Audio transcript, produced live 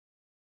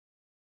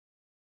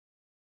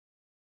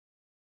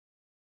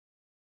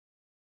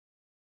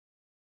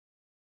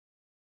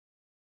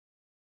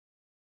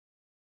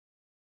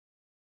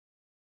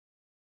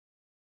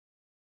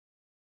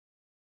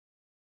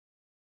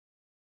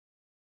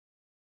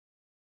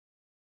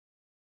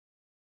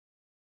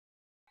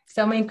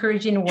some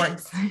encouraging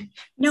words.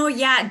 No,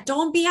 yeah,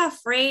 don't be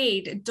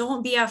afraid.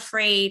 Don't be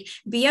afraid.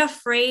 Be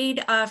afraid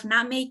of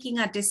not making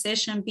a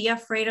decision. Be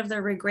afraid of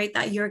the regret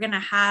that you're going to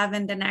have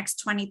in the next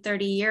 20,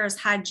 30 years.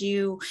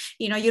 You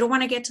don't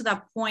want to get to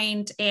that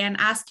point and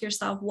ask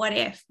yourself, what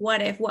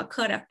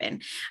could have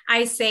been?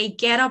 I say,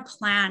 get a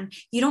plan.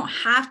 You don't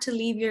have to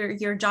leave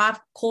your job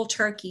cold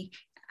turkey.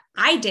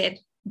 I did,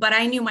 but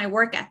I knew my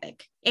work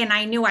ethic and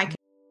I knew I could.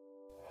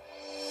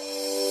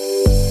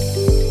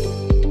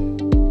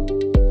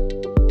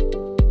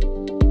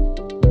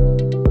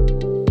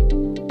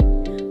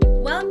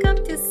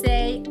 Welcome to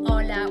Say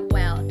Hola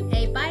Well,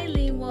 a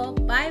bilingual,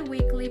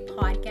 bi-weekly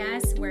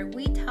podcast where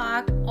we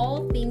talk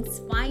all things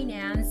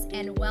finance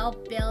and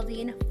wealth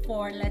building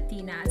for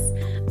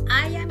Latinas.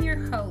 I am your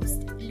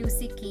host,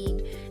 Lucy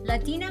King,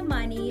 Latina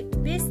money,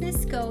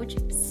 business coach,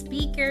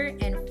 speaker,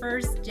 and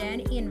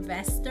first-gen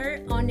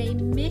investor on a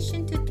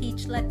mission to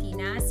teach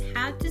Latinas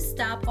how to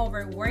stop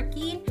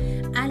overworking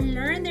and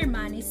learn their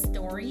money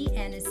story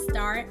and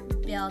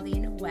start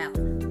building wealth.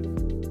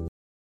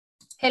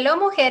 Hello,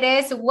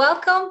 mujeres.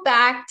 Welcome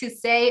back to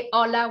Say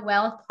Hola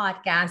Well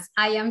podcast.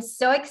 I am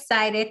so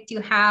excited to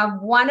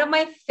have one of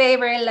my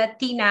favorite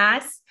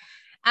Latinas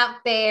out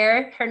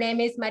there. Her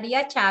name is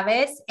Maria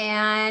Chavez,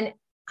 and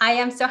I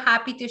am so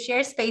happy to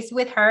share space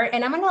with her,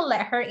 and I'm going to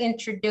let her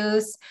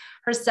introduce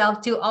herself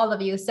to all of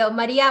you. So,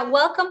 Maria,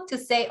 welcome to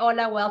Say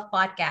Hola Well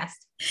podcast.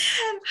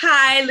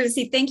 Hi,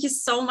 Lucy. Thank you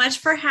so much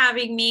for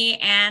having me.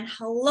 And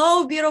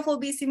hello,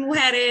 beautiful BC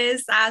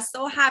Mujeres.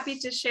 So happy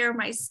to share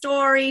my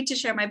story, to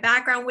share my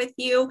background with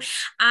you.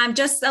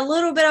 Just a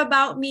little bit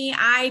about me.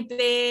 I've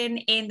been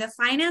in the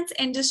finance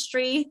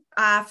industry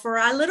for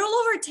a little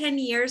over 10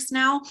 years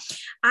now.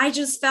 I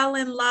just fell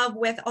in love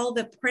with all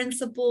the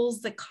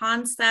principles, the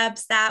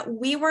concepts that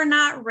we were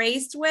not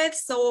raised with.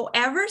 So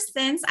ever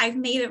since, I've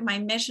made it my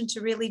mission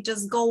to really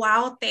just go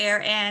out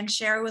there and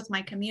share with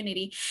my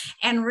community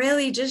and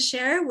really just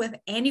share with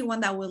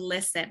anyone that will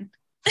listen.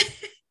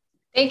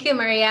 Thank you,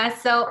 Maria.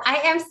 So I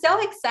am so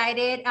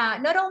excited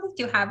not only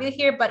to have you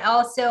here, but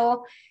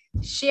also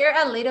share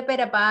a little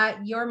bit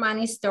about your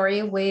money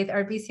story with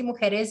our BC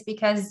Mujeres,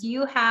 because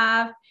you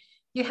have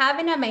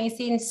an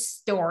amazing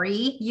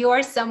story. You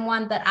are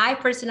someone that I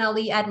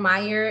personally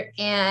admire.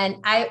 And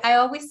I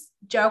always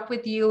joke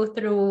with you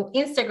through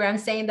Instagram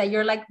saying that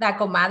you're like that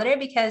comadre,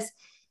 because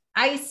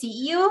I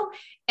see you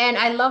and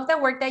I love the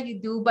work that you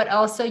do, but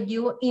also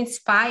you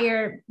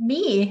inspire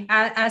me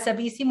as a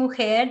BC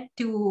mujer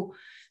to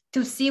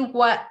see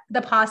what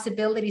the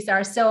possibilities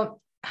are. So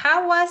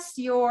how was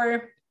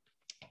your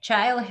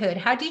childhood?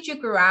 How did you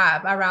grow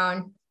up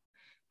around?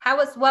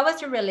 What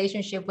was your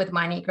relationship with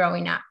money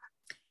growing up?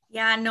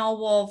 Yeah, no,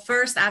 well,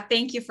 first,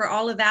 thank you for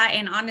all of that.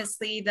 And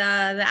honestly, the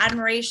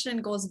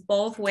admiration goes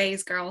both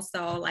ways, girl.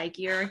 So like,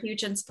 you're a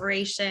huge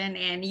inspiration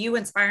and you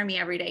inspire me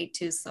every day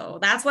too. So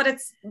that's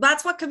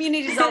what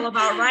community is all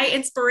about, right?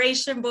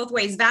 Inspiration both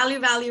ways, value,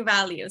 value,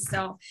 value.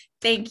 So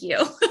thank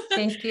you.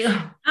 Thank you.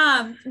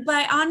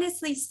 But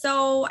honestly,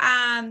 so,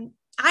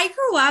 I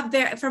grew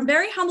up from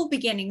very humble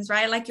beginnings,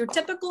 right? Like your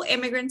typical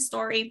immigrant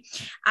story.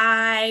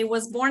 I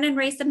was born and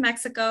raised in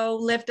Mexico,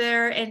 lived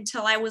there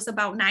until I was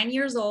about 9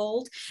 years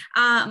old.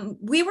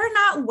 We were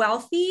not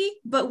wealthy,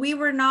 but we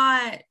were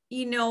not,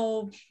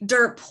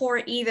 dirt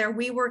poor either.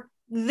 We were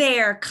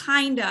there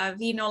kind of,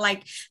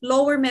 like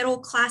lower middle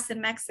class in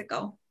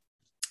Mexico.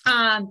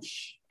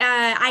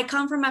 I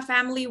come from a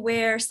family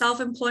where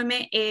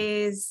self-employment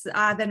is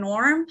the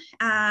norm.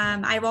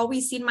 I've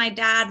always seen my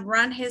dad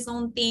run his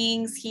own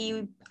things.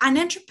 He's an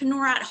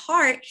entrepreneur at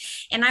heart.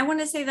 And I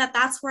want to say that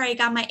that's where I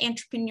got my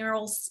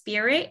entrepreneurial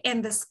spirit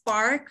and the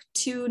spark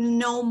to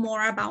know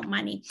more about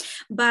money.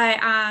 But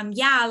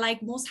yeah,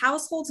 like most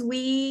households,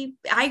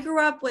 I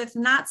grew up with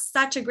not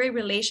such a great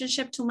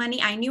relationship to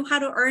money. I knew how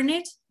to earn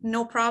it.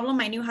 No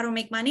problem. I knew how to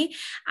make money.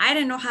 I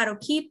didn't know how to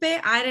keep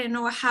it. I didn't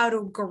know how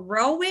to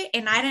grow it,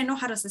 and I didn't know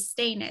how to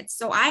sustain it.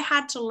 So I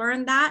had to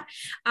learn that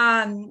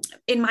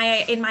in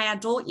my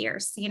adult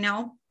years,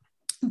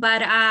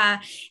 But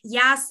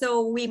yeah,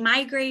 so we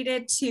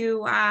migrated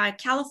to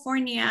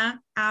California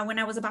when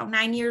I was about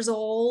 9 years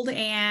old,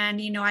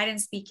 and I didn't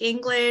speak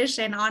English,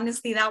 and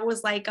honestly that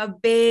was like a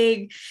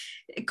big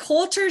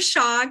culture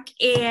shock.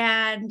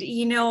 And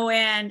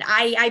and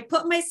I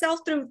put myself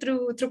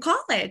through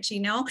college,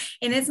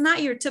 and it's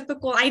not your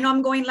typical, I know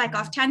I'm going like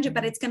off tangent,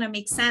 but it's going to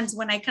make sense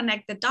when I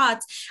connect the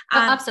dots.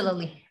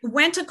 Absolutely.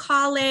 Went to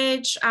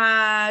college,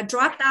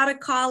 dropped out of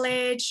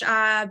college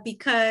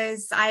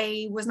because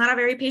I was not a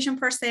very patient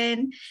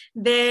person.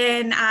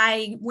 Then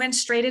I went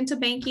straight into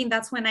banking.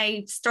 That's when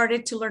I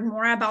started to learn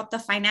more about the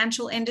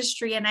financial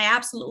industry, and I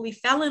absolutely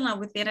fell in love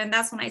with it. And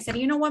that's when I said,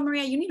 you know what,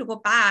 Maria, you need to go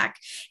back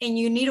and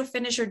you need to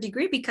finish your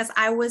degree, because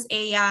I was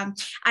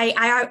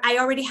I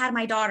already had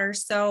my daughter.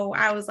 So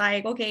I was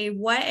like, okay,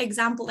 what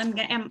example am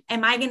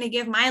I going to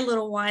give my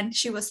little one?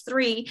 She was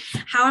 3.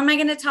 How am I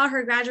going to tell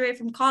her graduate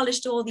from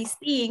college, do all these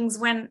things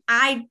when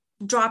I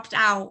dropped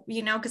out,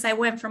 because I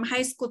went from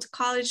high school to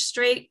college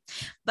straight,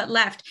 but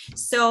left.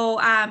 So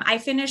I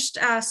finished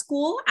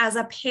school as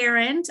a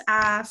parent,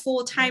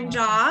 full-time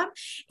job,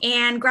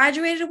 and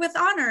graduated with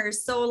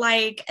honors. So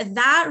like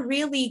that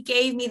really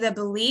gave me the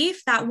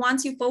belief that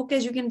once you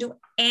focus, you can do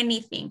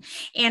anything.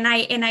 And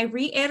I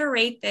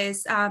reiterate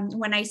this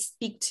when I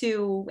speak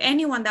to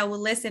anyone that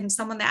will listen,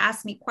 someone that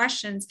asks me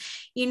questions.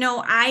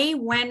 I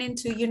went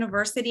into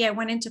university, I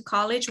went into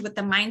college with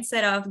the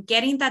mindset of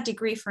getting that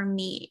degree for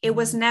me. It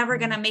was never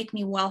going to make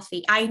me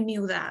wealthy. I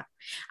knew that.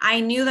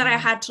 I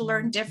had to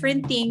learn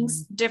different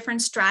things,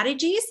 different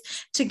strategies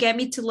to get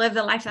me to live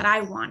the life that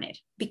I wanted,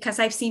 because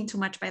I've seen too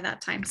much by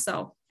that time.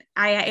 So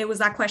it was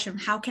that question,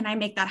 how can I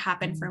make that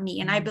happen for me?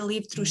 And I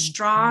believe through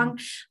strong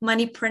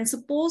money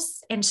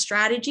principles and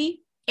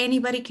strategy,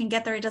 anybody can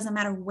get there. It doesn't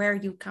matter where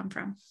you come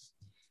from.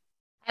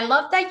 I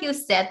love that you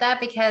said that,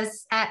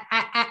 because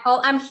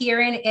all I'm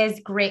hearing is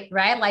great,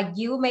 right? Like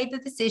you made the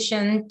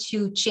decision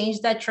to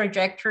change the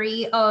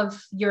trajectory of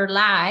your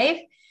life.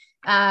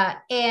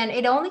 And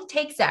it only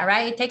takes that,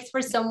 right? It takes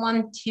for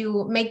someone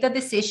to make the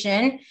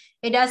decision.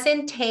 It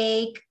doesn't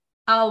take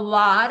a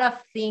lot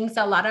of things,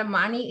 a lot of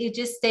money. It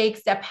just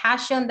takes the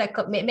passion, the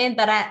commitment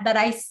that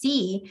I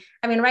see.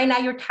 I mean, right now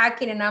you're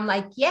talking and I'm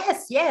like,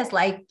 yes,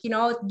 like,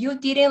 you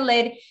didn't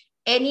let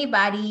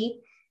anybody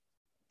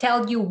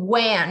tell you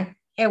when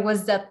it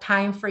was the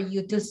time for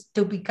you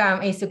to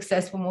become a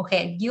successful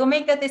mujer. You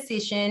make the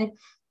decision,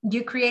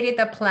 you created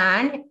the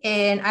plan.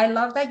 And I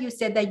love that you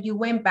said that you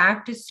went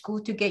back to school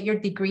to get your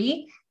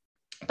degree,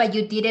 but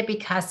you did it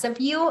because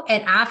of you.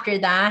 And after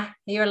that,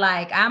 you're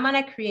like, I'm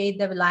going to create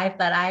the life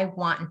that I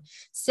want.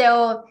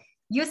 So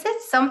you said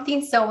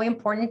something so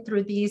important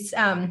through these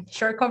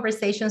short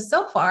conversations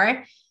so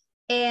far.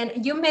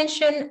 And you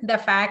mentioned the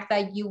fact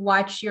that you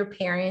watch your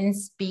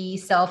parents be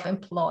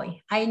self-employed.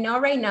 I know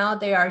right now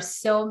there are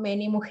so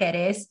many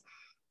mujeres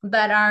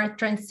that are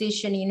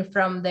transitioning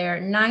from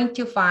their 9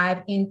 to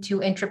 5 into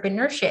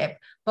entrepreneurship.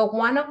 But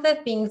one of the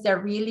things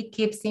that really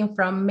keeps them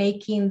from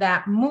making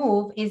that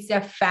move is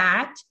the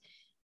fact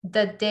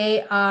that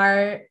they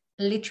are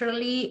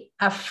literally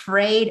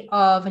afraid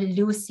of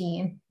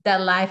losing the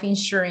life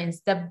insurance,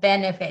 the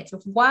benefits.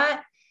 What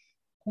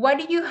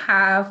do you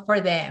have for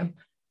them?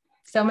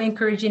 Some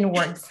encouraging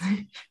words.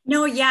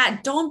 No, yeah.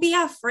 Don't be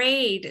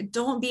afraid.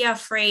 Don't be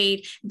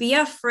afraid. Be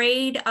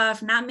afraid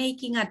of not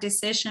making a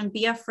decision.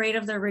 Be afraid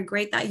of the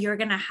regret that you're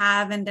going to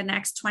have in the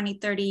next 20,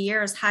 30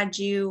 years.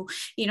 You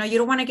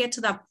don't want to get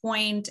to that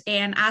point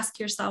and ask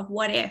yourself,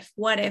 what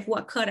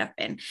could have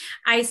been?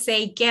 I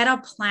say, get a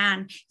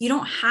plan. You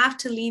don't have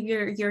to leave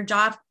your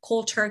job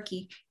cold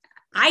turkey.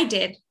 I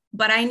did,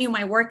 but I knew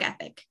my work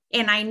ethic.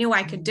 And I knew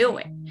I could do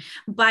it.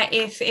 But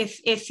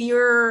if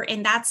you're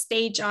in that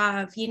stage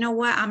of,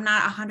 I'm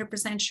not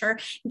 100% sure,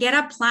 get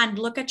a plan,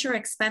 look at your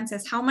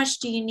expenses. How much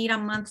do you need a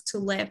month to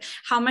live?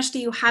 How much do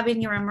you have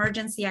in your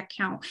emergency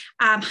account?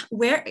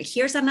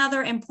 Here's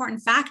another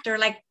important factor,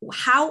 like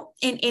how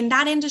in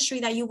that industry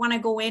that you want to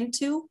go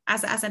into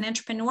as an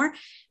entrepreneur,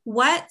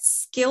 what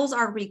skills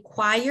are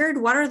required?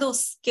 What are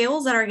those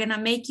skills that are going to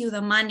make you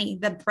the money,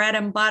 the bread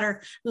and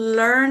butter?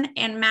 Learn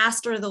and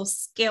master those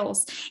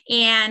skills.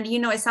 And,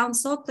 it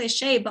sounds so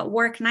cliche, but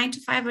work 9 to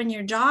 5 on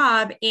your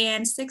job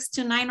and 6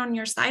 to 9 on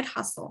your side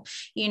hustle,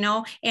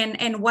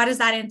 and what does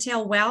that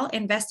entail? Well,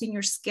 invest in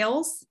your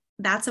skills.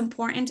 That's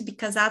important,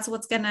 because that's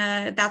what's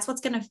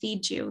gonna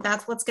feed you.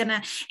 That's what's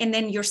gonna, and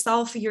then your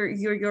self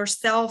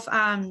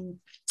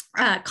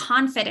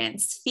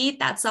confidence, feed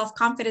that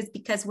self-confidence,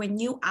 because when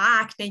you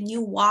act and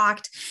you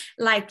walked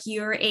like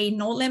you're a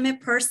no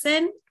limit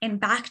person and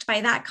backed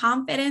by that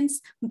confidence,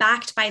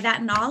 backed by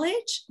that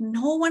knowledge,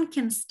 no one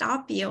can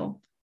stop you.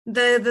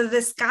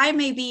 The sky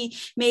may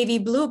be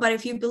blue, but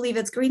if you believe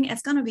it's green,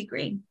 it's going to be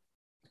green.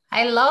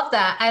 I love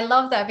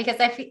that because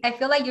I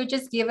feel like you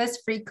just give us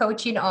free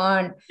coaching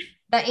on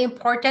the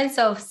importance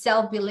of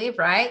self-belief,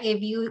 right?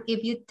 If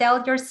you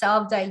tell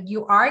yourself that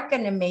you are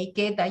going to make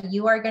it, that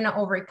you are going to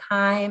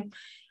overcome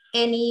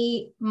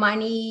any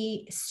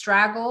money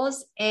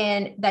struggles,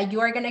 and that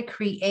you are going to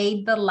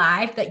create the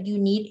life that you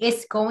need,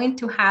 it's going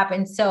to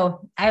happen.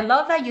 So I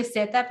love that you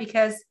said that,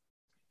 because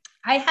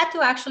I had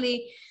to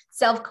actually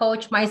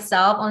self-coach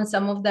myself on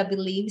some of the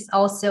beliefs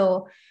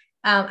also.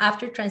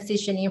 After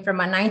transitioning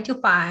from a 9 to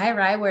 5,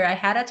 right, where I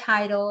had a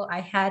title, I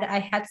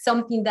had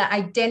something that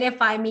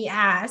identified me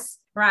as,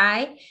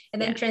 right,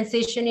 and then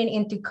transitioning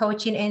into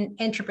coaching and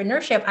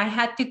entrepreneurship, I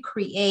had to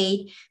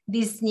create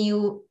these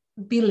new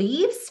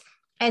beliefs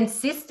and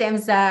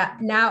systems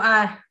that now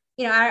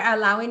are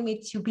allowing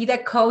me to be the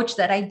coach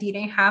that I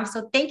didn't have.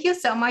 So thank you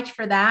so much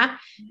for that.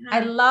 Yeah. I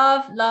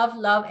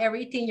love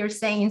everything you're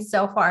saying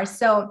so far.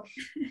 So,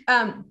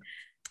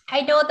 I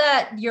know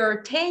that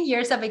your 10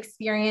 years of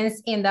experience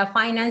in the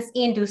finance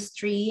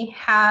industry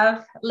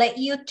have led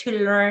you to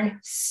learn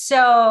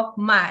so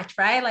much,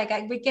 right?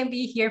 Like we can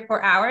be here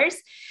for hours,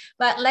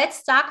 but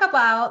let's talk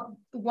about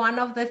one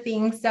of the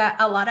things that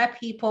a lot of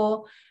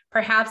people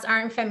perhaps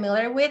aren't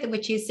familiar with,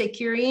 which is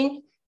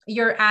securing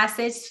your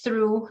assets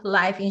through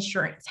life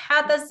insurance.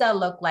 How does that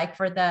look like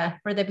for the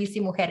busy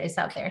mujeres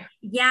out there?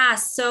 Yeah,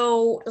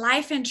 so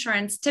life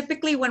insurance,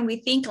 typically when we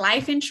think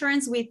life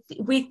insurance,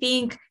 we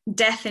think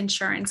death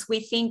insurance. We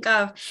think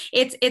of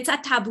it's a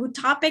taboo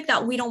topic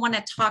that we don't want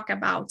to talk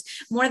about.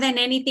 More than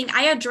anything,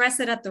 I address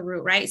it at the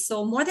root, right?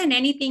 So more than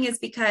anything is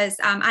because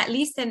at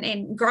least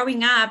in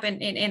growing up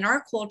and in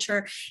our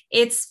culture,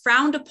 it's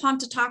frowned upon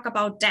to talk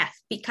about death,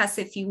 because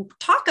if you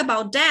talk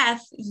about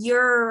death,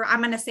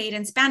 I'm going to say it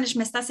in Spanish,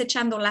 me estás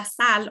echando la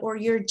sal, or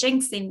you're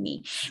jinxing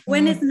me,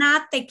 when it's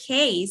not the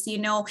case.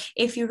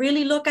 If you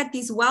really look at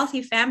these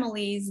wealthy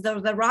families,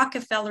 the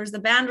Rockefellers, the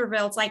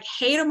Vanderbilts, like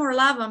hate them or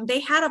love them, they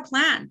had a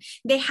plan.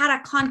 They had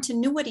a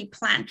continuity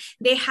plan.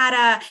 They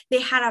had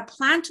a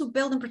plan to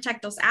build and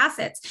protect those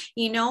assets,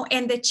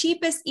 and the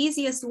cheapest,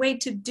 easiest way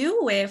to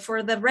do it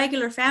for the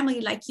regular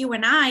family like you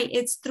and I,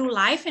 it's through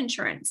life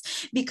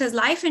insurance. Because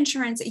life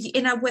insurance,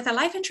 with a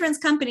life insurance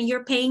company,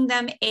 you're paying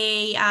them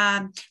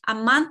a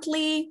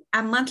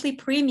monthly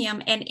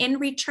premium, and in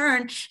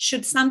return,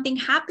 should something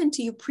happen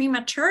to you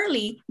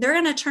prematurely, they're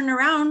going to turn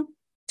around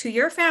to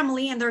your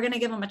family and they're going to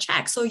give them a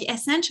check. So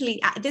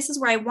essentially, this is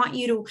where I want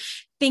you to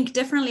think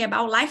differently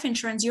about life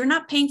insurance. You're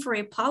not paying for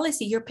a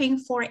policy, you're paying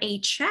for a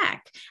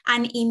check,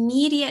 an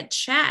immediate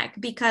check,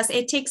 because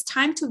it takes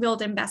time to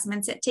build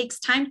investments. It takes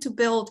time to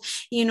build,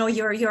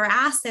 your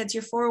assets,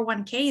 your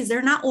 401ks.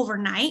 They're not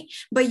overnight,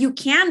 but you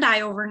can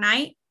die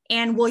overnight.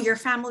 And will your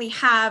family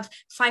have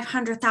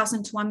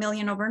 500,000 to $1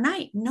 million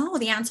overnight? No,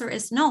 the answer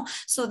is no.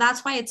 So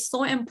that's why it's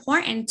so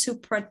important to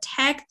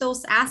protect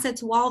those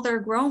assets while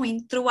they're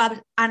growing through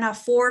an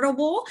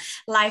affordable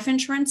life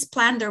insurance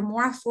plan. They're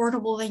more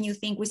affordable than you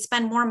think. We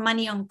spend more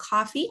money on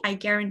coffee, I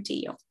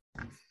guarantee you.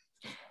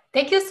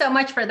 Thank you so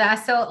much for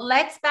that. So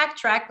let's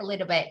backtrack a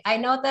little bit. I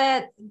know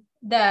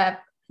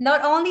that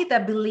not only the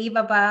belief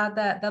about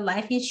the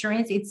life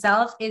insurance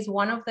itself is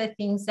one of the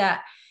things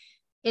that,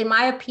 in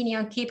my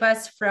opinion, keep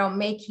us from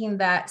making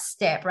that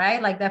step,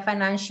 right? Like the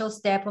financial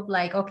step of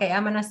like, okay,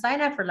 I'm going to sign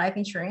up for life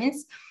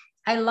insurance.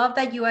 I love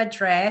that you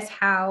address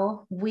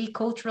how we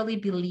culturally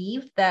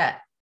believe that,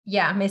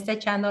 yeah, me está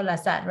echando la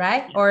sal,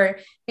 right? Or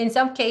in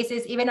some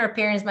cases, even our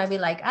parents might be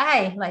like,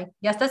 ay, like,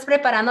 ya estás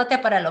preparándote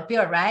para lo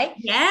peor, right?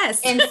 Yes.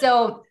 And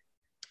so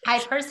I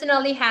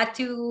personally had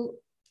to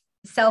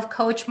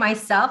self-coach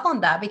myself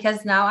on that,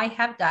 because now I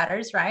have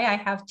daughters, right? I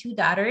have 2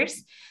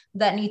 daughters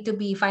that need to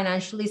be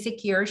financially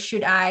secure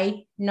should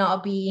I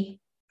not be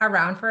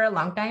around for a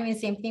long time. And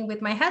same thing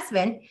with my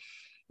husband.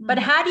 But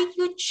how did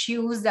you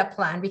choose the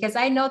plan? Because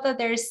I know that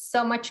there's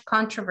so much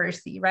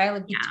controversy, right?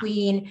 Like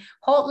between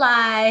whole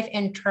life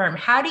and term.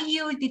 How do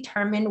you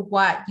determine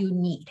what you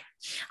need?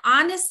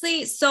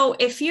 Honestly, so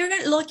if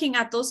you're looking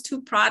at those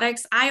 2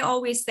 products, I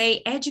always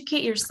say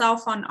educate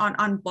yourself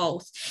on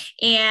both.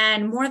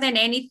 And more than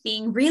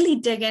anything, really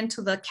dig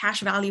into the cash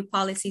value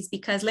policies,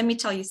 because let me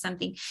tell you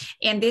something,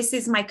 and this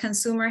is my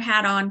consumer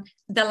hat on.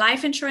 The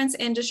life insurance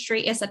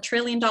industry is a $1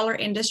 trillion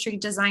industry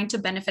designed to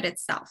benefit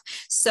itself.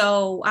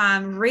 So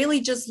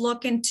really just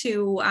look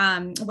into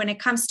when it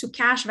comes to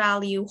cash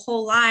value,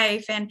 whole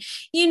life, and,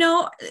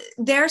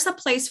 there's a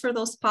place for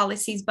those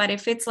policies. But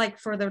if it's like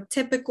for the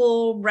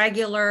typical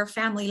regular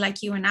family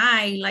like you and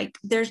I, like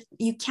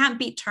you can't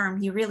beat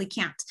term. You really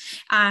can't.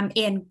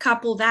 And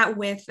couple that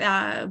with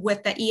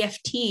the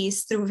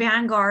EFTs through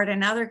Vanguard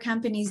and other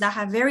companies that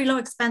have very low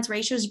expense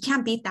ratios, you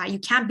can't beat that. You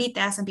can't beat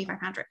the S&P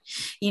 500,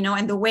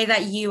 and the way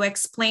that you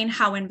explain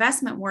how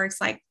investment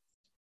works, like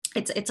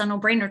it's a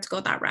no-brainer to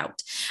go that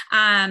route.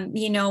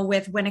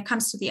 When it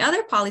comes to the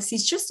other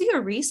policies, just do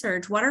your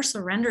research. What are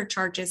surrender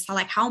charges?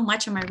 Like, how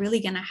much am I really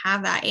going to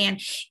have that?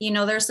 And,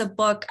 there's a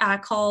book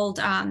called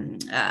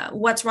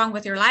What's Wrong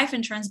with Your Life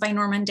Insurance by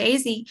Norman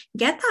Daisy.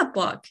 Get that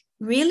book.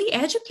 Really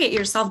educate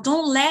yourself.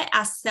 Don't let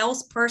a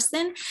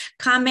salesperson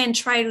come and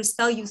try to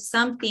sell you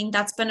something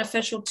that's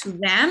beneficial to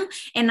them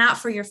and not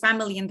for your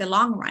family in the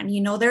long run.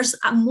 There's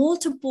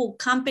multiple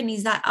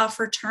companies that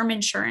offer term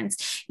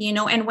insurance,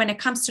 and when it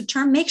comes to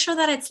term, make sure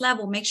that it's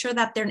level, make sure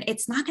that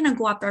it's not going to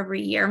go up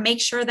every year.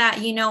 Make sure that,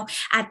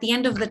 at the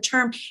end of the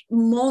term,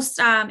 most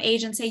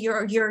agents say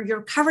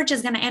your coverage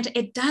is going to end.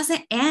 It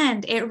doesn't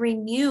end, it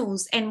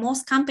renews. And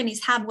most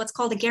companies have what's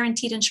called a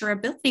guaranteed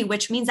insurability,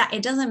 which means that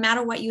it doesn't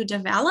matter what you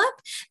develop,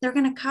 they're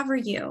going to cover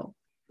you.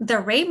 The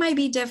rate might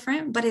be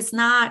different, but it's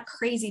not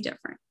crazy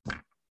different.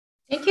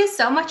 Thank you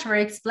so much for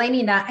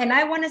explaining that. And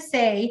I want to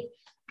say,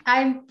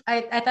 I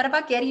thought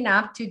about getting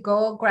up to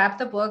go grab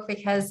the book,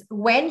 because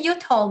when you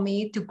told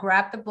me to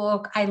grab the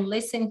book, I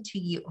listened to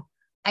you.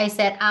 I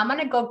said, I'm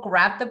going to go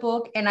grab the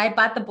book, and I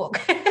bought the book.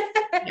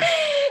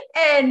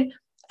 And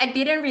I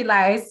didn't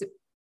realize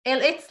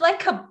it's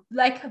like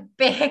a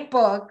big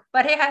book,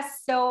 but it has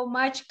so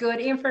much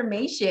good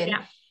information.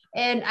 Yeah.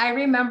 And I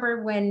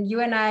remember when you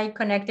and I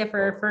connected for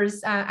our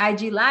first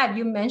IG Live,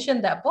 you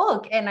mentioned that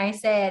book. And I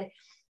said,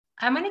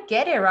 I'm going to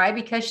get it, right?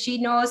 Because she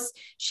knows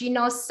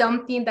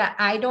something that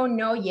I don't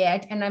know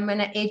yet, and I'm going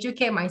to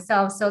educate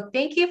myself. So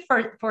thank you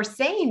for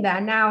saying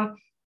that. Now,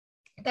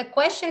 the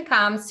question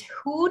comes,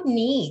 who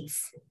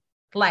needs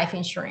life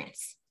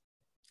insurance?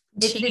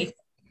 Is,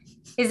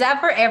 is that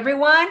for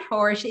everyone,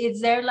 or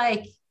is there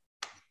like?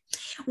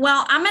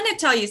 Well, I'm going to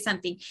tell you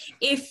something.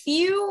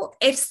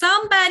 If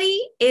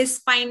somebody is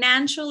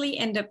financially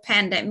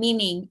independent,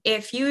 meaning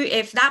if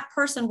that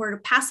person were to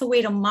pass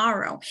away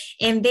tomorrow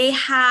and they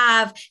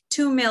have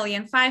 2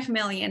 million, 5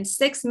 million,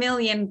 $6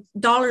 million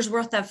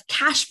worth of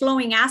cash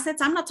flowing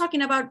assets. I'm not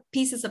talking about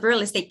pieces of real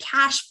estate,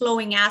 cash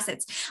flowing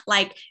assets,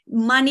 like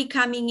money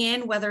coming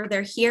in, whether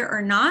they're here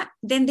or not,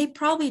 then they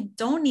probably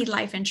don't need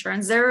life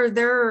insurance.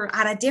 They're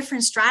at a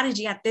different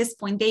strategy at this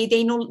point.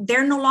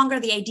 They're no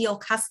longer the ideal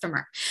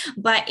customer.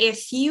 But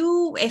if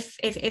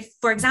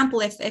for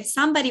example, if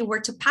somebody were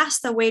to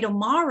pass away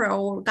tomorrow,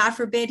 or God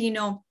forbid,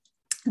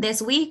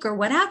 this week or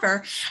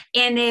whatever,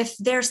 and if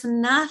there's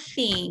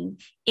nothing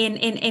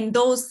in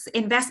those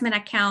investment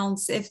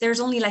accounts, if there's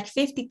only like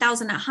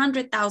 50,000,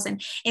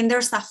 100,000, and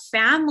there's a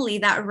family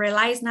that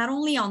relies not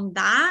only on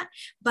that,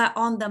 but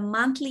on the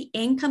monthly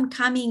income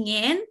coming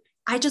in,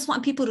 I just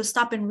want people to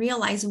stop and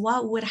realize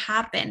what would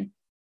happen.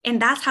 And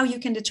that's how you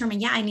can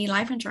determine, yeah, I need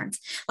life insurance.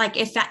 Like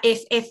if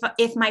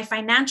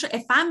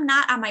I'm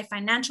not at my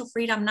financial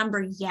freedom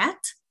number yet,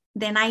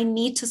 then I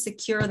need to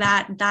secure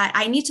that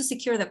I need to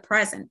secure the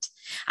present.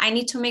 I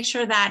need to make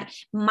sure that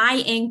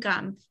my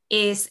income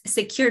is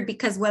secured,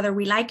 because whether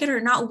we like it or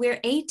not,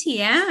 we're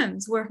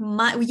ATMs.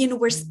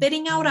 We're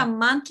spitting out a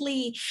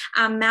monthly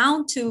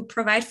amount to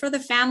provide for the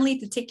family,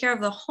 to take care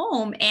of the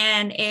home.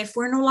 And if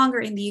we're no longer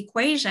in the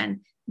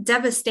equation,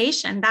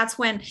 devastation. That's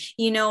when,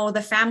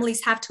 the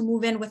families have to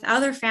move in with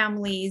other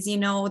families,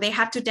 they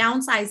have to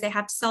downsize, they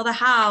have to sell the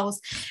house,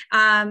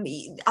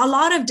 a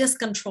lot of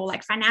discontrol,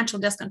 like financial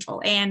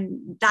discontrol.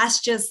 And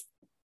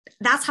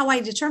that's how I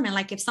determine,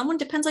 like, if someone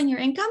depends on your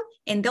income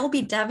and they'll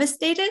be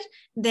devastated,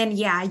 then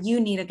yeah, you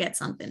need to get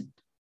something.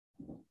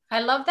 I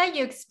love that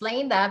you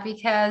explained that,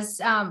 because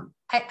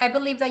I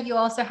believe that you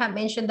also have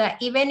mentioned that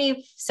even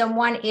if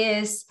someone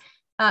is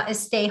a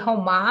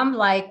stay-home mom,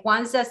 like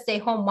once that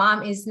stay-home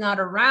mom is not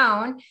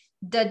around,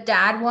 the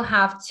dad will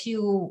have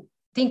to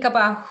think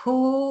about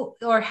who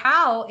or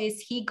how is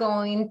he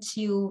going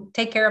to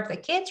take care of the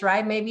kids,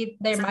 right? Maybe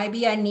there might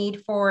be a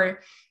need for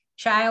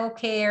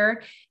childcare.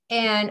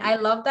 And I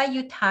love that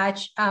you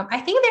touch, I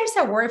think there's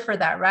a word for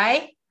that,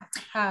 right?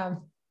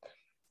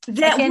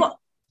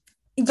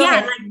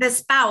 Yeah, like the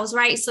spouse,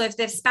 right? So if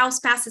the spouse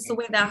passes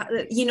away,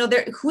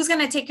 who's going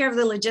to take care of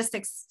the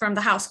logistics from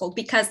the household?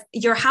 Because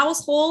your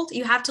household,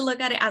 you have to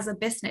look at it as a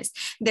business.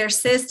 There's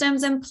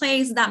systems in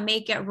place that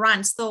make it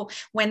run. So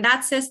when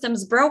that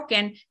system's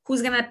broken,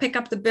 who's going to pick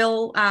up the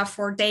bill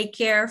for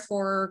daycare,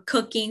 for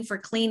cooking, for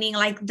cleaning?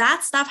 Like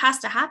that stuff has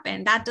to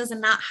happen. That does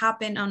not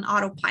happen on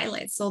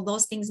autopilot. So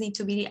those things need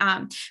to be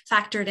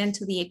factored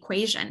into the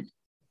equation.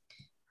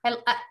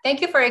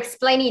 Thank you for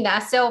explaining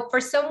that. So for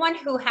someone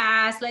who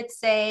has, let's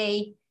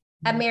say,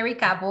 a married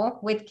couple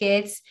with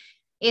kids,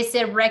 is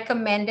it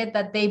recommended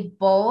that they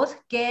both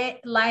get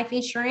life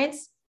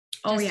insurance?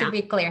 Just to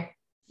be clear.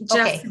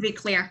 Just to be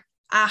clear.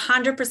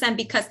 100%,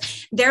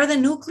 because they're the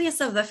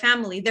nucleus of the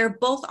family. They're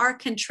both are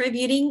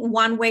contributing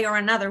one way or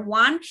another.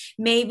 One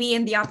may be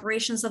in the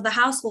operations of the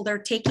household. They're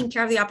taking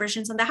care of the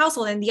operations of the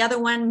household, and the other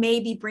one may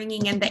be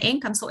bringing in the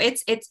income. So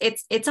it's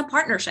a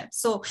partnership.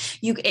 So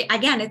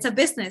it's a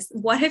business.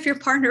 What if your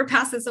partner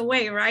passes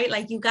away, right?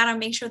 Like you got to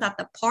make sure that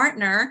the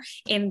partner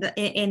in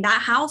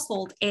that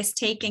household is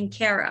taken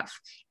care of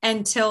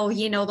until,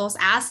 those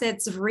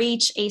assets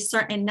reach a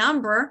certain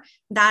number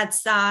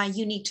that's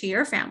unique to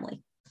your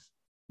family.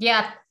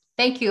 Yeah,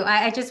 thank you.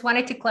 I just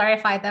wanted to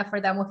clarify that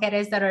for the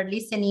mujeres that are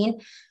listening.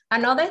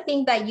 Another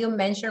thing that you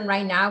mentioned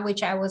right now,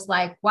 which I was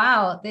like,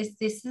 wow, this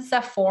is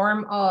a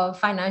form of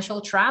financial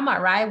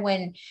trauma, right?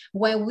 When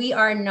we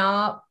are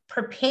not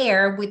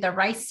prepared with the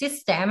right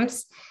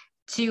systems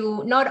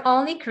to not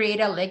only create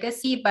a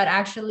legacy, but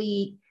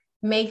actually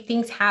make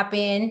things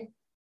happen,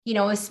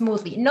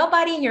 smoothly.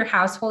 Nobody in your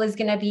household is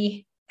going to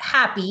be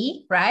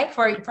happy, right?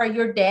 For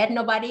your death,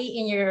 nobody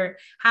in your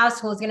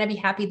household is going to be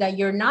happy that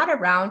you're not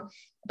around.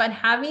 But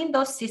having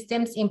those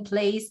systems in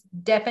place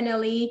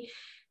definitely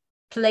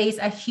plays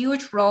a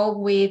huge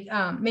role with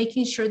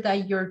making sure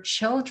that your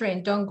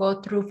children don't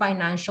go through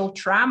financial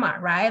trauma,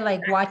 right?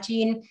 Like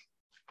watching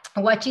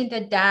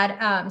the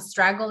dad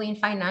struggling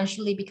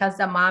financially because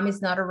the mom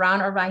is not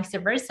around, or vice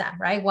versa,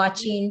 right?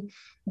 Watching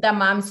the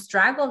mom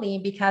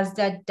struggling because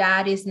the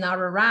dad is not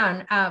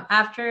around.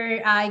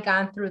 After I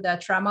gone through the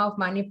Trauma of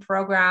Money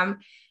program,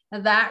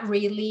 that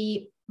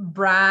really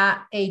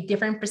brought a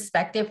different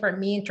perspective for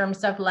me in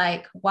terms of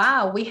like,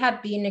 wow, we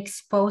have been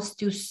exposed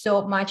to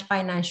so much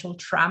financial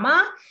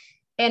trauma.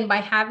 And by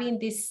having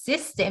these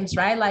systems,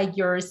 right, like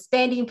your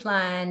spending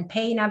plan,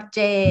 paying up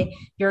debt,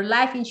 your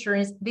life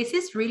insurance, this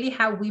is really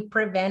how we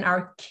prevent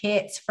our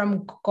kids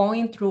from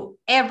going through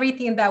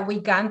everything that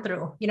we've gone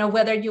through.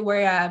 Whether you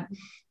were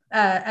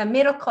a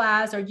middle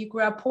class or you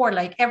grew up poor,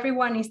 like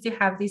everyone needs to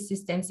have these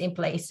systems in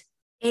place.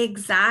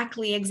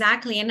 Exactly.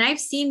 And I've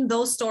seen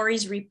those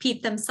stories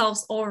repeat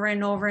themselves over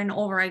and over and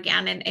over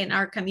again in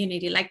our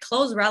community, like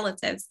close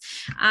relatives.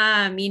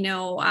 I'm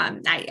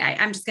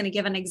just going to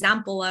give an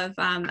example of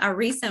a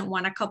recent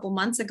one. A couple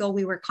months ago,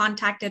 we were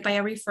contacted by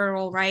a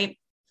referral, right?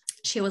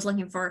 She was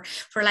looking for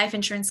life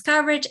insurance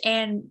coverage,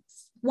 and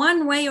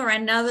one way or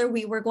another,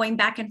 we were going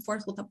back and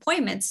forth with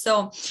appointments.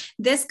 So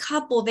this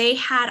couple, they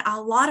had a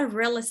lot of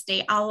real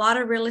estate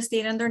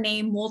in their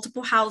name,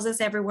 multiple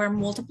houses everywhere,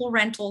 multiple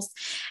rentals.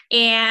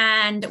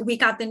 And we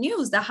got the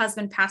news the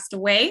husband passed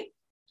away.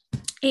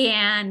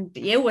 And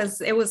it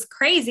was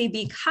crazy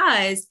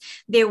because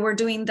they were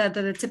doing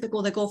the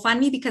typical, the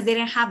GoFundMe, because they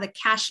didn't have the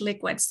cash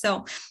liquid.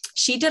 So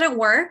she didn't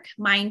work,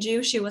 mind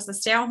you. She was a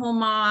stay-at-home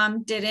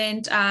mom,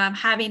 didn't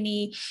have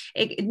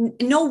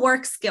no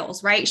work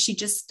skills, right? She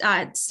just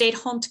stayed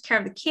home, took care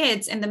of the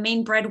kids. And the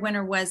main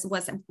breadwinner was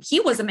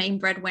a main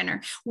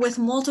breadwinner with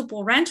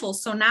multiple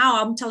rentals. So now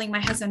I'm telling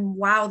my husband,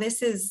 wow,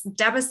 this is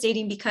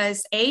devastating,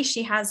 because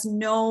she has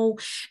no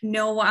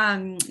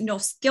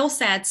skill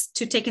sets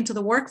to take into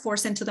the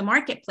workforce, into the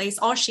marketplace.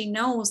 All she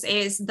knows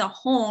is the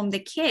home, the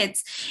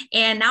kids.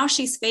 And now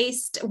she's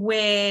faced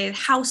with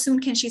how soon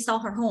can she sell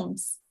her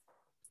homes?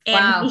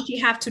 And does she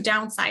have to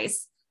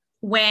downsize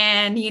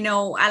when, a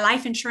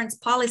life insurance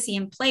policy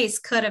in place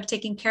could have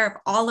taken care of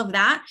all of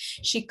that?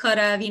 She could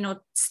have,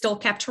 still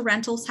kept her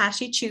rentals had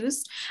she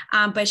choose,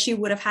 but she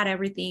would have had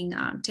everything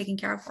taken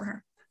care of for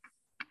her.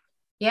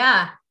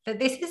 Yeah.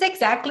 This is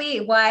exactly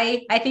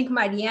why I think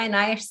Maria and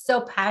I are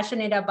so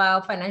passionate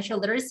about financial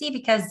literacy,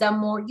 because the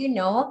more you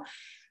know,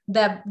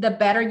 the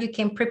better you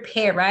can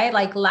prepare, right?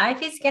 Like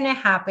life is going to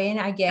happen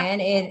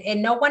again,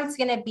 and no one's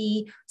going to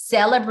be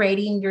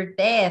celebrating your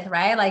death,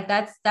 right? Like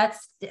that's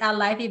a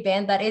life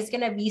event that is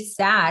going to be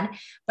sad.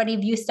 But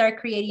if you start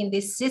creating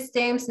these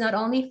systems, not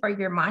only for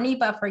your money,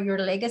 but for your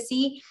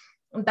legacy,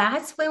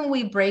 that's when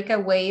we break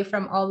away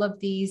from all of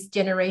these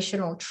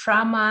generational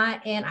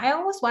trauma. And I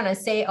almost want to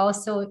say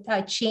also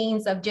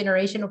chains of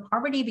generational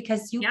poverty,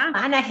 because you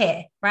plan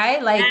ahead,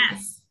 right? Like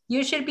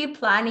you should be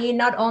planning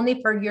not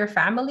only for your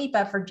family,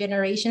 but for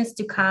generations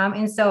to come.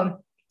 And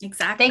so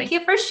exactly. Thank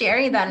you for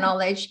sharing that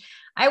knowledge.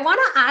 I want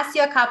to ask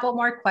you a couple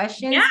more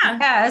questions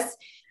because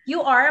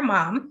you are a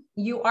mom,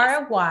 you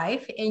are a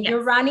wife, and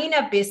you're running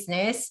a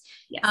business,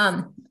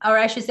 or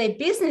I should say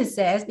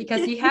businesses,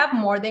 because you have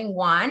more than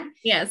one.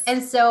 Yes.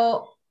 And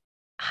so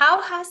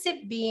how has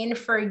it been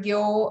for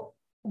you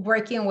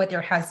working with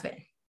your husband?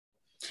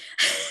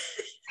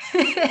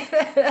 We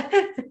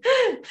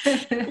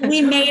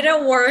made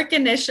it work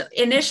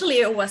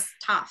initially. It was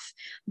tough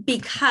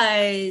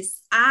because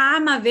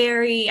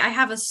I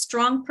have a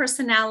strong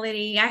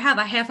personality. I have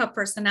a jefa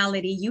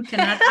personality. You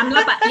cannot,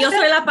 yo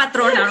soy la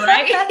patrona,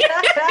 right?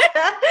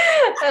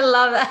 I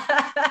love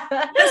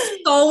that.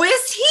 So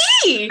is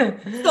he.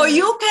 So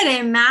you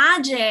can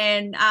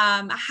imagine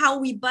how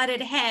we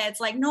butted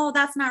heads. Like, no,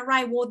 that's not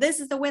right. Well, this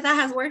is the way that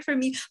has worked for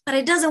me, but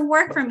it doesn't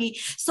work for me.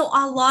 So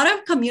a lot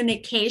of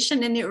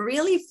communication, and it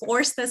really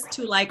forced us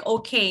to like,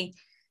 okay,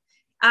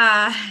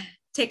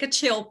 take a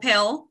chill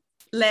pill.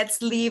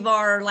 Let's leave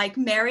our like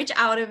marriage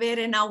out of it.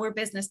 And now we're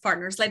business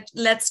partners.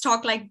 Let's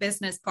talk like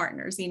business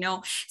partners,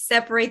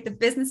 separate the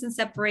business and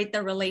separate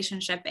the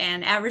relationship.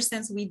 And ever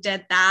since we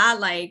did that,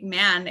 like,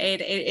 man,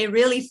 it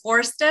really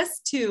forced us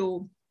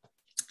to,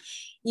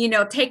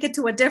 take it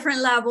to a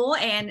different level.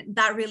 And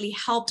that really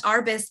helped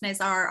our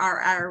business,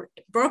 our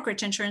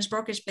insurance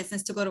brokerage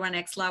business to go to our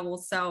next level.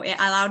 So it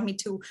allowed me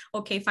to,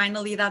 okay,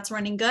 finally that's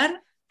running good.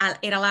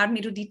 It allowed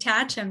me to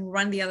detach and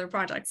run the other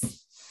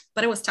projects.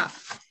 But it was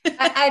tough.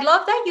 I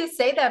love that you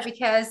say that,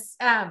 because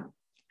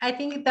I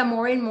think the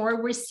more and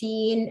more we're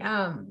seeing,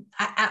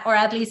 or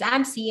at least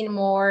I'm seeing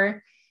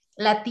more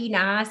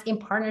Latinas in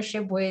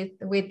partnership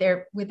with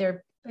their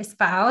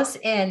spouse.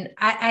 And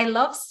I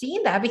love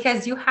seeing that,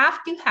 because you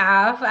have to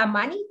have a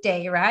money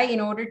day, right?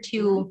 In order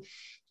to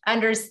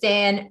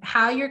understand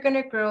how you're going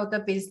to grow the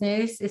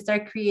business,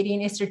 start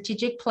creating a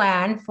strategic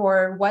plan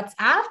for what's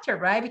after,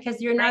 right?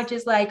 Because you're not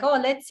just like, oh,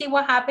 let's see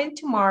what happened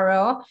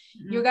tomorrow.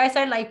 You guys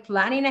are like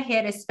planning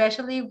ahead,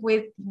 especially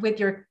with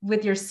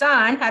your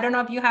son. I don't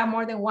know if you have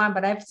more than one,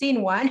 but I've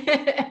seen one.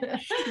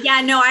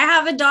 Yeah, no, I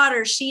have a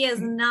daughter. She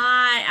is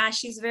not,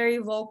 she's very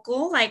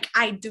vocal. Like,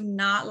 I do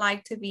not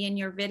like to be in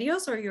your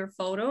videos or your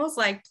photos.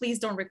 Like, please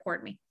don't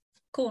record me.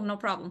 Cool, no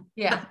problem.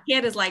 Yeah. But the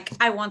kid is like,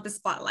 I want the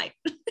spotlight.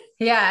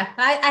 Yeah,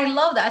 I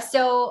love that.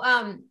 So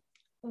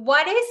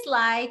what is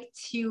like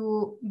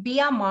to be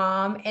a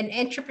mom, an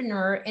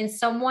entrepreneur, and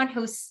someone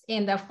who's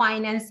in the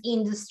finance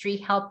industry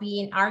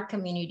helping our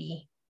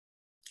community?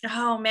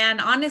 Oh man,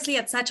 honestly,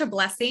 it's such a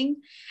blessing.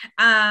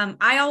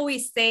 I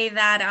always say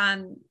that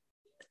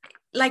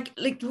like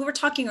we were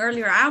talking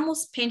earlier, I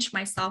almost pinched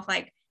myself,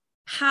 like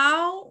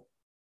how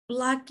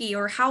lucky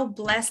or how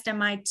blessed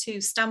am I to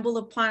stumble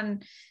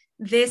upon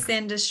this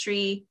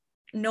industry,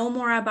 know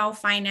more about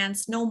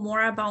finance, know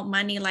more about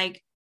money.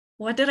 Like,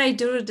 what did I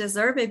do to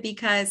deserve it?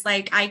 Because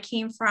like I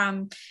came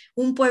from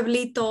un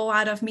pueblito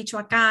out of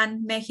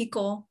Michoacán,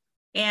 Mexico.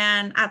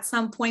 And at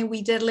some point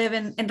we did live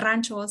in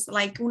ranchos,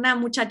 like una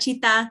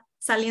muchachita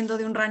saliendo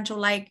de un rancho.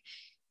 Like,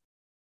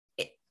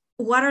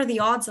 what are the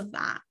odds of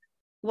that?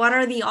 What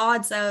are the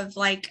odds of,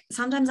 like,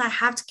 sometimes I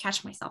have to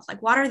catch myself.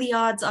 Like, what are the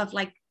odds of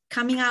like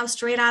coming out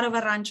straight out of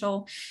a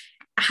rancho,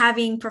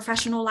 having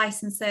professional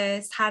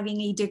licenses,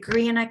 having a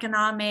degree in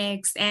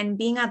economics, and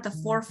being at the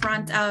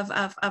forefront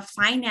of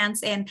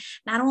finance. And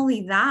not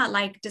only that,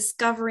 like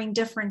discovering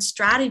different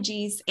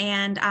strategies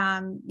and,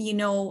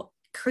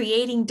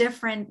 creating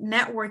different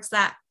networks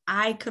that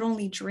I could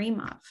only dream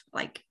of.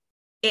 Like,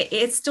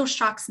 it still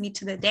shocks me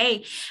to the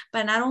day.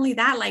 But not only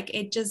that, like,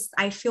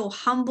 I feel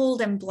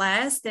humbled and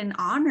blessed and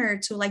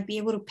honored to like be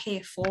able to pay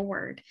it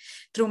forward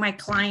through my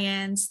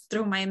clients,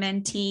 through my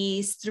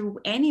mentees, through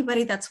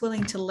anybody that's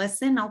willing to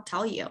listen. I'll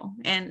tell you.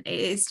 And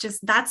it's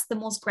just, that's the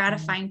most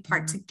gratifying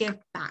part, to give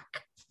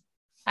back.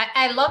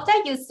 I love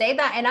that you say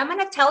that. And I'm going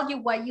to tell you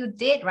what you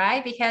did,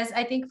 right? Because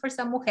I think for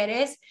some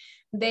mujeres,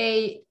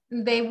 they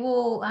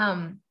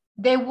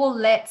will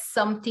let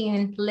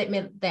something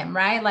limit them,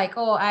 right? Like,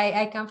 oh,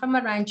 I come from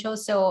a rancho,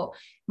 so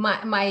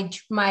my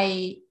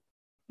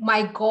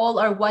goal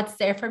or what's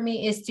there for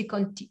me is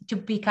to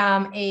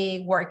become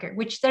a worker,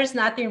 which there's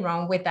nothing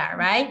wrong with that,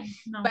 right?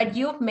 No. But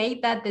you've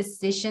made that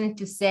decision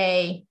to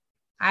say,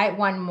 I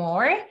want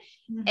more.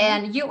 Mm-hmm.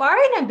 And you are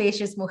an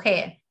ambitious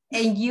mujer.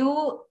 And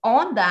you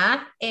own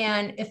that.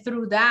 And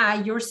through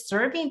that, you're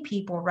serving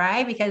people,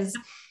 right? Because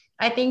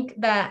I think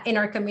that in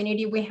our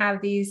community, we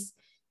have this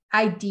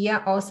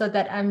idea also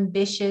that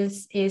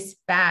ambitious is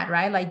bad,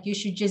 right? Like you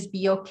should just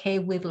be okay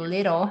with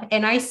little.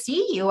 And I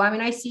see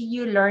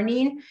you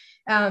learning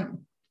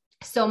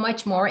so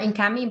much more and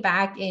coming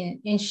back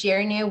and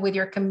sharing it with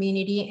your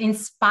community,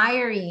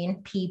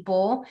 inspiring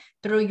people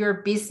through your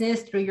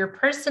business, through your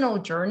personal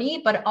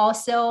journey, but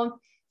also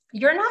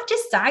you're not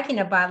just talking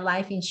about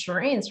life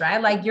insurance, right?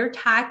 Like you're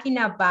talking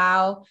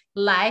about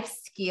life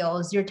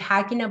skills. You're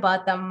talking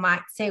about the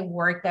mindset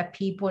work that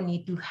people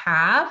need to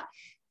have.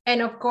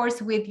 And of course,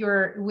 with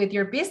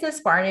your business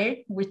partner,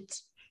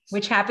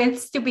 which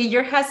happens to be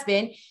your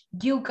husband,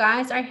 you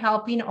guys are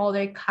helping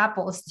other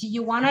couples. Do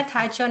you want to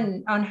touch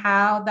on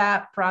how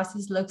that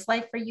process looks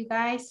like for you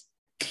guys?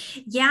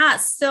 Yeah.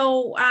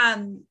 So,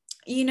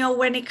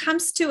 when it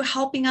comes to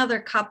helping other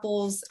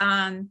couples,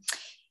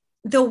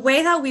 the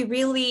way that we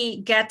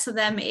really get to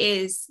them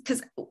is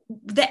because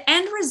the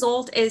end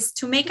result is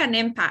to make an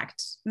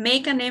impact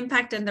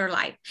in their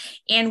life.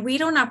 And we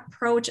don't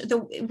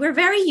we're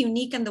very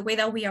unique in the way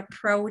that we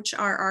approach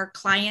our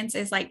clients.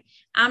 Is like,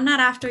 I'm not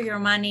after your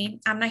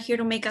money. I'm not here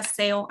to make a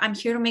sale. I'm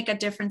here to make a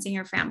difference in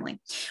your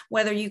family.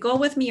 Whether you go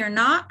with me or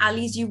not, at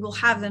least you will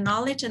have the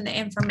knowledge and the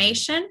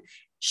information.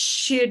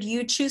 Should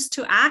you choose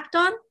to act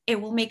on,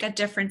 it will make a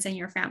difference in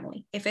your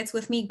family. If it's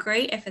with me,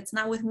 great. If it's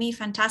not with me,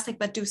 fantastic,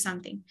 but do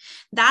something.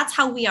 That's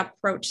how we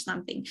approach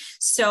something.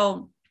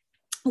 So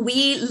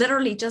we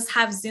literally just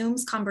have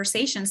Zooms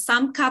conversations.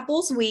 Some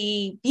couples,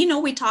 we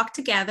talk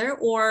together,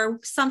 or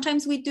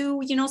sometimes we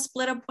do,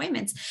 split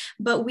appointments,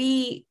 but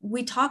we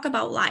talk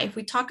about life.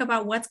 We talk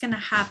about what's going to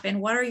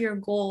happen. What are your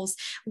goals?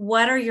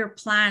 What are your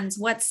plans?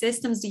 What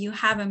systems do you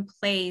have in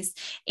place?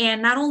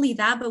 And not only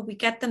that, but we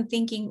get them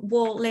thinking,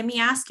 well, let me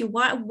ask you,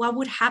 what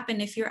would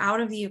happen if you're out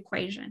of the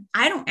equation?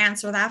 I don't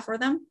answer that for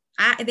them.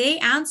 They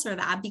answer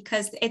that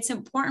because it's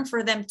important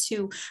for them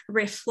to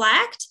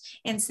reflect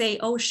and say,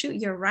 oh, shoot,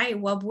 you're right.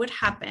 What would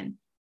happen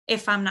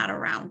if I'm not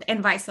around,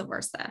 and vice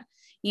versa?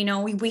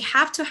 We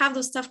have to have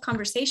those tough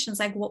conversations.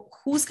 Like, well,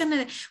 who's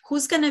going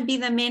to be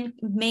the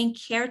main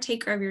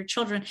caretaker of your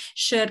children?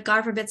 Should,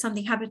 God forbid,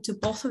 something happen to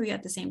both of you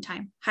at the same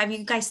time? Have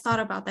you guys thought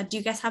about that? Do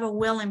you guys have a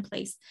will in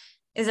place?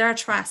 Is there a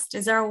trust?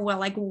 Is there a will?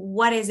 Like,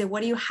 what is it?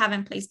 What do you have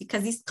in place?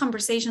 Because these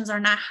conversations are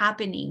not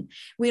happening.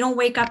 We don't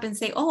wake up and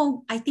say,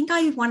 oh, I think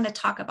I want to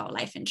talk about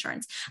life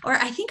insurance, or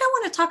I think I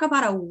want to talk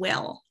about a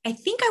will. I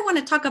think I want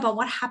to talk about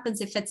what happens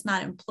if it's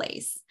not in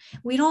place.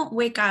 We don't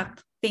wake up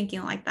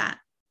thinking like that,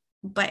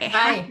 but it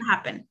has to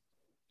happen.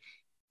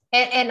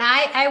 And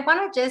I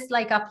want to just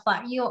like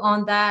applaud you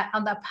on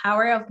the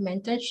power of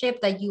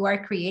mentorship that you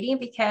are creating,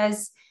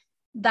 because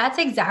that's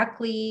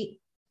exactly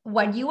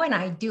what you and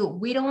I do.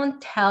 We don't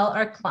tell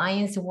our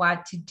clients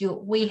what to do.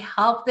 We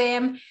help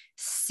them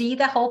see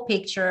the whole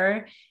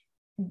picture,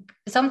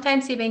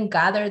 sometimes even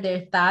gather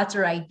their thoughts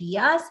or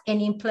ideas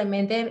and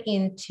implement them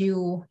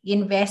into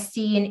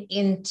investing,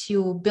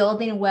 into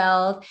building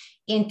wealth,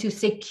 into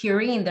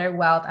securing their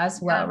wealth as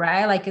well,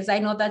 right? Like, because I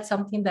know that's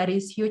something that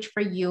is huge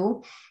for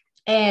you.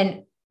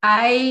 And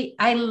I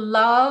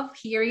love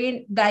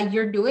hearing that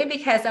you're doing,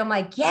 because I'm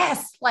like,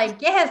 yes,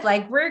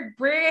 we're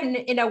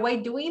in a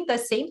way doing the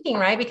same thing,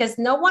 right? Because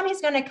no one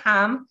is going to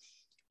come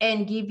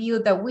and give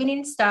you the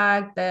winning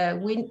stock, the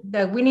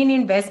winning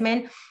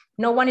investment.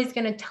 No one is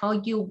going to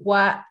tell you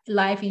what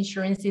life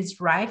insurance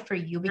is right for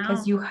you,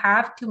 because you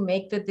have to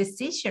make the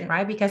decision,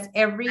 right? Because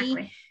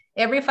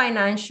every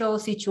financial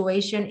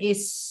situation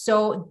is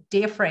so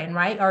different,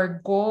 right? Our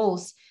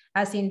goals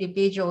as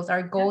individuals,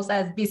 our goals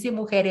as busy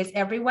mujeres,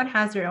 everyone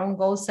has their own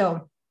goals.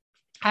 So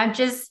I'm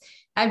just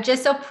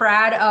so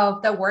proud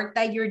of the work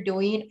that you're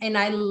doing. And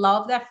I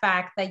love the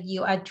fact that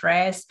you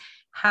address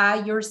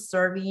how you're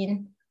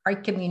serving our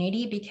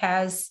community,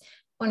 because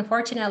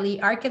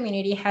unfortunately our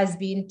community has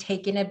been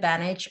taken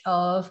advantage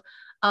of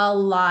a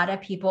lot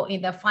of people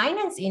in the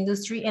finance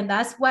industry. And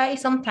that's why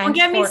sometimes don't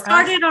get me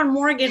started on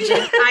mortgages.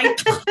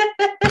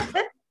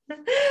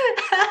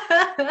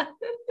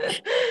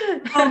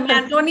 Oh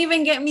man, don't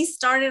even get me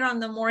started on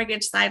the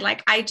mortgage side.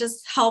 Like I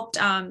just had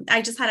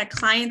a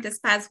client this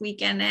past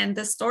weekend, and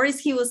the stories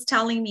he was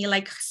telling me,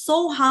 like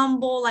so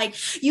humble, like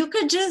you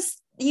could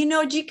just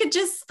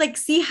like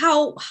see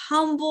how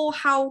humble,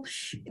 how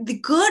the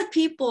good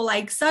people,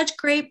 like such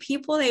great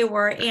people they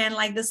were, and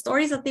like the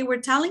stories that they were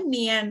telling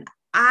me, and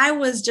I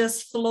was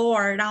just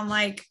floored. I'm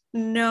like,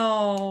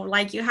 no,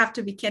 like you have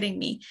to be kidding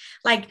me.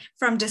 Like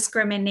from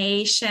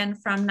discrimination,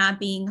 from not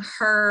being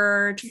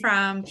heard,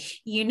 from,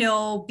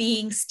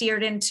 being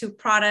steered into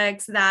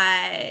products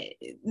that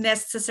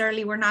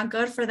necessarily were not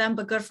good for them,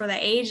 but good for the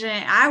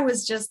agent. I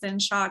was just in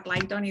shock.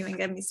 Like, don't even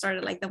get me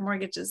started. Like the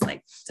mortgage is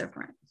like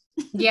different.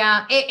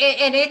 Yeah.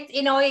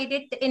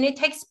 It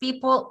takes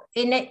people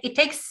it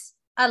takes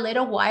a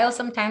little while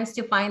sometimes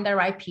to find the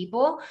right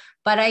people,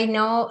 but I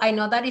know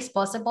that is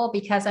possible,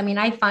 because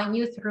I find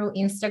you through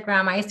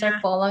Instagram. I start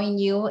following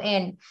you,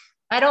 and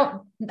I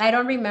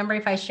don't remember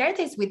if I shared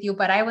this with you,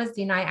 but I was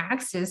denied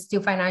access to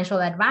financial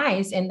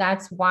advice. And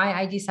that's why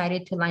I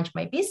decided to launch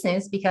my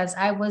business, because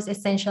I was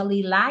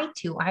essentially lied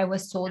to. I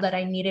was told that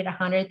I needed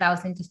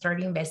 100,000 to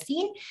start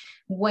investing,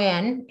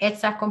 when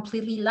it's a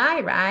completely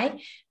lie,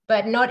 right?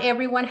 But not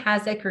everyone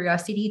has the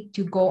curiosity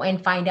to go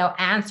and find out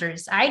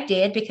answers. I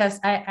did, because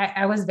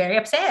I was very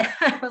upset.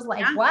 I was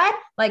like, what?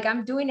 Like,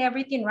 I'm doing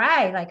everything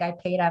right. Like, I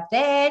paid off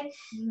debt.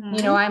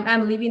 Mm-hmm.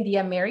 I'm living the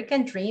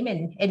American dream.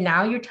 And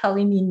now you're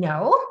telling me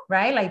no,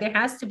 right? Like, there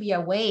has to be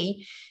a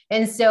way.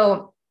 And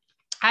so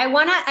I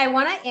want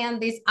to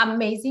end this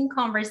amazing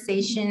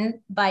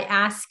conversation by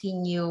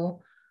asking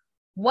you,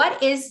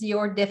 what is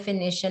your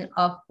definition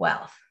of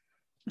wealth?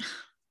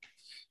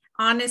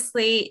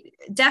 Honestly,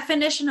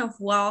 definition of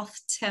wealth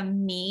to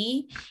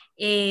me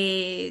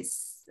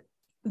is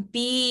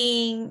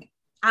being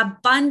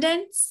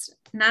abundance,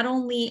 not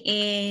only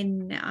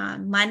in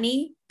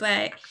money,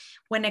 but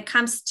when it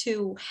comes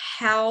to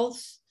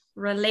health,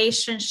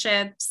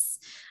 relationships,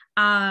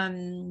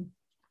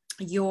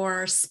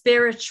 your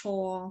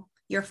spiritual,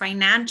 your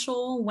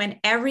financial, when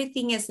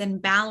everything is in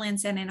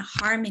balance and in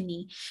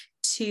harmony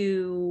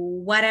to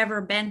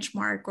whatever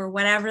benchmark or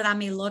whatever that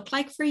may look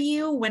like for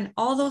you, when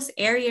all those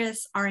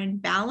areas are in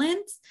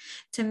balance,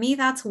 to me,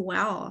 that's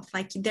wealth.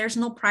 Like, there's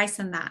no price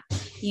in that.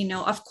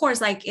 Of course,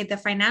 like the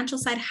financial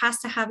side has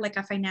to have like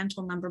a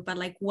financial number, but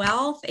like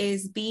wealth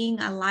is being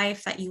a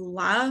life that you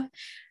love,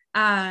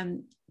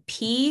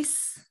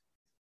 peace,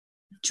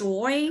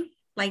 joy,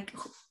 like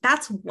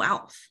that's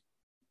wealth.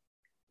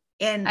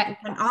 And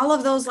when all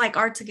of those like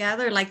are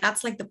together, like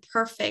that's like the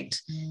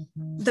perfect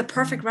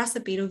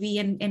recipe to be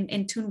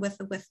in tune with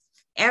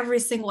every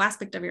single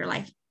aspect of your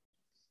life.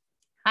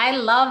 I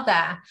love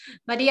that.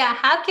 Maria,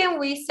 how can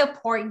we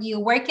support you?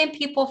 Where can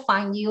people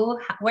find you?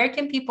 Where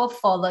can people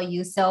follow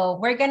you? So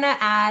we're going to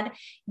add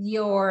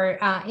your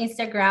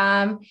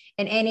Instagram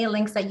and any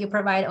links that you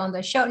provide on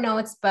the show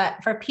notes.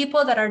 But for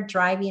people that are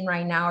driving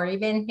right now, or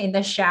even in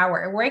the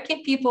shower, where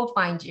can people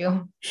find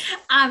you?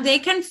 They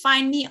can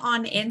find me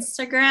on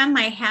Instagram.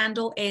 My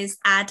handle is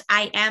at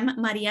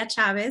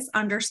 @IamMariaChavez_,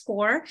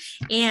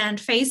 and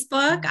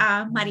Facebook,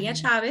 Maria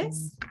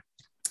Chavez.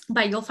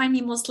 But you'll find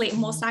me most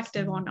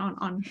active on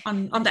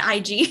the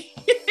IG.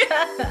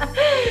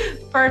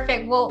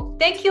 Perfect. Well,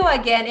 thank you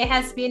again. It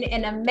has been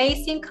an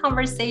amazing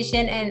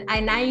conversation,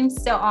 and I'm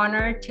so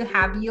honored to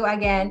have you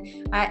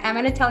again. I'm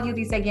going to tell you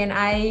this again.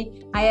 I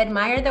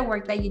admire the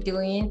work that you're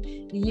doing.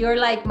 You're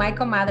like my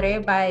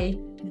comadre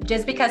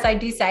just because I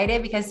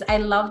decided, because I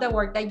love the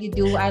work that you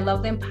do. I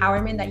love the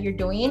empowerment that you're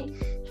doing.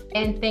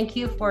 And thank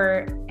you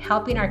for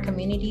helping our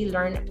community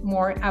learn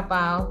more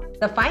about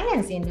the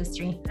finance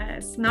industry.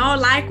 Yes. No,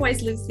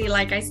 likewise, Lucy.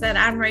 Like I said,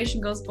 admiration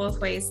goes both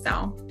ways.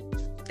 So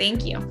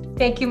thank you.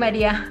 Thank you,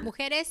 Maria.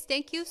 Mujeres,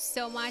 thank you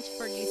so much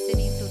for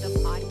listening to the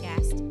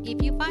podcast.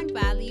 If you found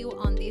value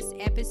on this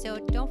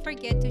episode, don't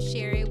forget to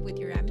share it with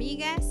your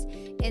amigas.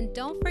 And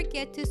don't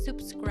forget to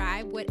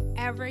subscribe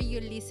wherever you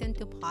listen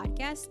to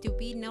podcasts to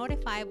be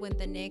notified when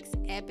the next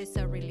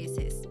episode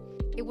releases.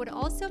 It would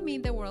also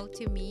mean the world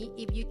to me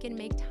if you can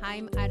make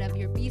time out of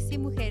your busy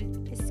mujer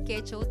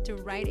schedule to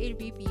write a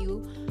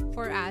review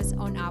for us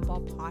on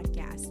Apple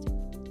Podcast.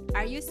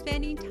 Are you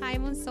spending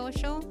time on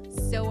social?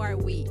 So are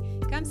we.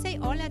 Come say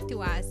hola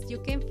to us. You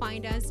can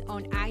find us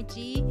on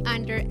IG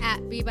under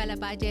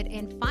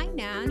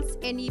 @VivaLaBudgetAndFinance.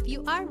 And if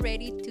you are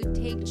ready to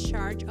take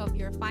charge of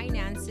your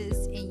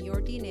finances and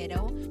your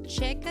dinero,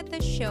 check out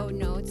the show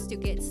notes to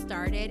get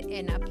started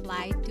and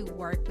apply to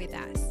work with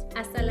us.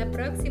 Hasta la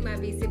próxima,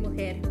 busy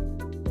mujer.